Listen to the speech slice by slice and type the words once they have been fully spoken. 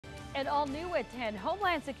And all new at 10,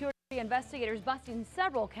 Homeland Security investigators busting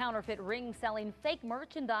several counterfeit rings selling fake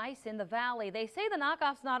merchandise in the valley. They say the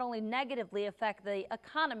knockoffs not only negatively affect the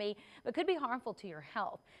economy, but could be harmful to your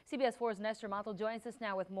health. CBS 4's Nestor Mato joins us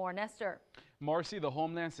now with more. Nestor. Marcy, the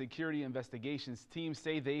Homeland Security investigations team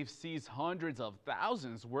say they've seized hundreds of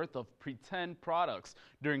thousands worth of pretend products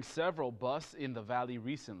during several busts in the valley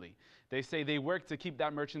recently. They say they work to keep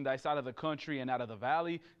that merchandise out of the country and out of the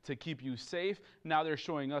valley to keep you safe. Now they're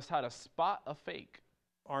showing us how to spot a fake.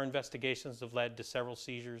 Our investigations have led to several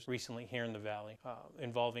seizures recently here in the valley,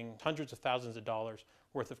 involving hundreds of thousands of dollars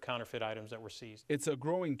worth of counterfeit items that were seized. It's a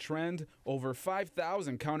growing trend. Over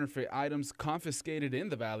 5,000 counterfeit items confiscated in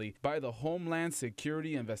the valley by the Homeland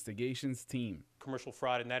Security Investigations team. Commercial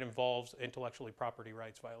fraud, and that involves intellectual property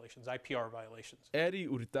rights violations, IPR violations. Eddie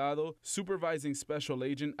Hurtado, supervising special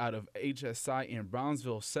agent out of HSI in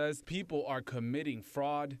Brownsville, says people are committing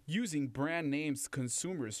fraud using brand names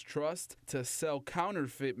consumers trust to sell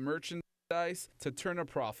counterfeit merchandise to turn a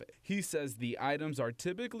profit. He says the items are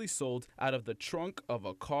typically sold out of the trunk of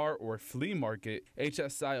a car or flea market.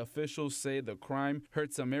 HSI officials say the crime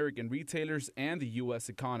hurts American retailers and the U.S.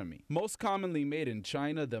 economy. Most commonly made in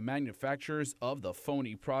China, the manufacturers of the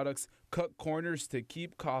phony products cut corners to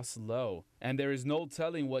keep costs low. And there is no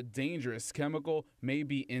telling what dangerous chemical may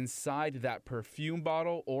be inside that perfume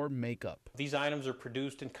bottle or makeup. These items are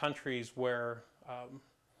produced in countries where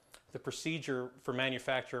the procedure for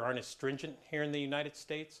manufacture aren't as stringent here in the United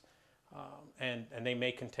States, and they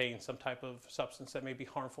may contain some type of substance that may be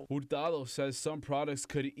harmful. Hurtado says some products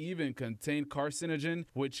could even contain carcinogen,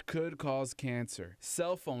 which could cause cancer.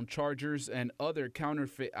 Cell phone chargers and other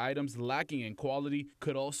counterfeit items lacking in quality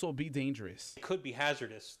could also be dangerous. They could be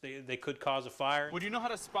hazardous. They could cause a fire. Would you know how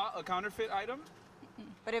to spot a counterfeit item?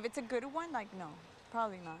 But if it's a good one, like, no.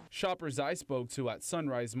 Probably not. Shoppers I spoke to at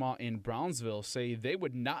Sunrise Mall in Brownsville say they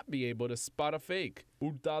would not be able to spot a fake.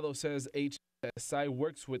 Hurtado says HSI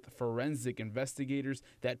works with forensic investigators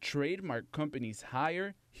that trademark companies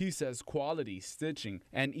hire. He says quality, stitching,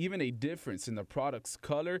 and even a difference in the product's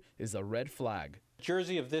color is a red flag.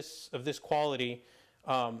 Jersey of this quality,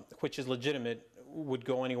 which is legitimate, would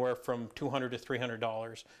go anywhere from $200 to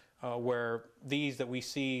 $300. Where these that we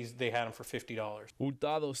seized, they had them for $50.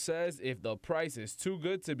 Hurtado says if the price is too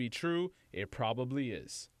good to be true, it probably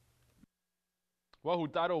is. Well,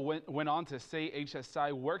 Hurtado went on to say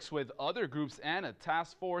HSI works with other groups and a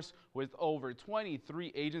task force with over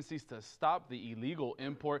 23 agencies to stop the illegal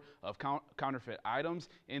import of counterfeit items.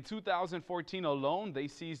 In 2014 alone, they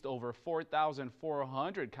seized over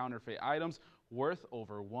 4,400 counterfeit items worth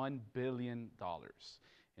over $1 billion.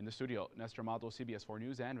 In the studio, Nestor Mato, CBS 4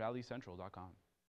 News and ValleyCentral.com.